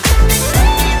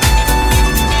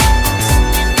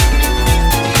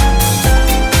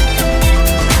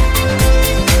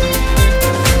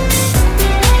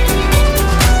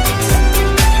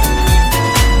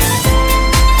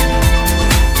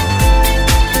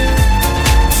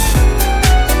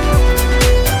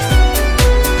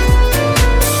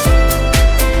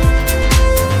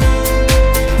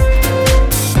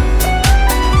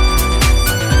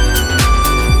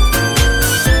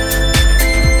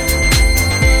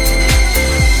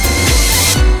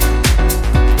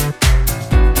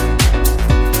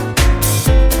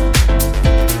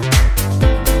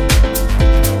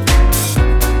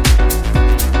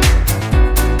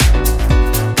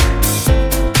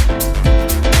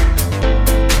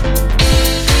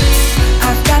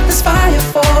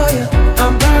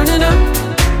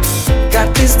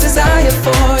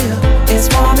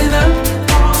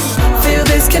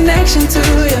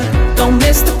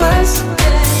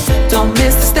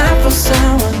for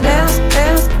someone else.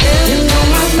 You know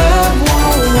my love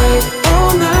won't wait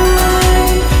all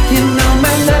night. You know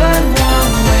my love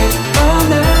won't wait all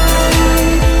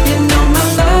night. You know my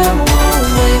love won't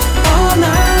wait all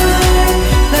night.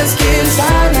 Let's get it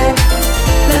started.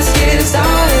 Let's get it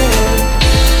started.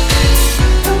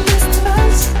 Don't miss the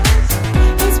bus,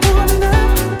 it's warming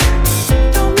up.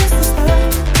 Don't miss the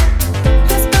start,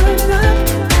 let's burn it up.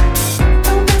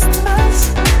 Don't miss the bus,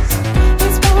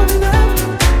 it's warming up.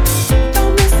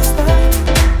 Don't miss the start,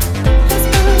 let's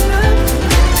burn it up.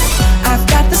 I've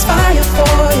got this fire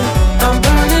for you, I'm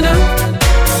burning up.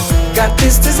 Got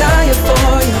this desire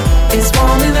for you, it's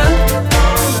warming up.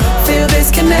 Feel this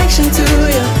connection to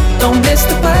you. Don't miss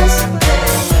the bus,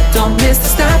 don't miss the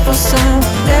stop for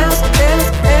someone else.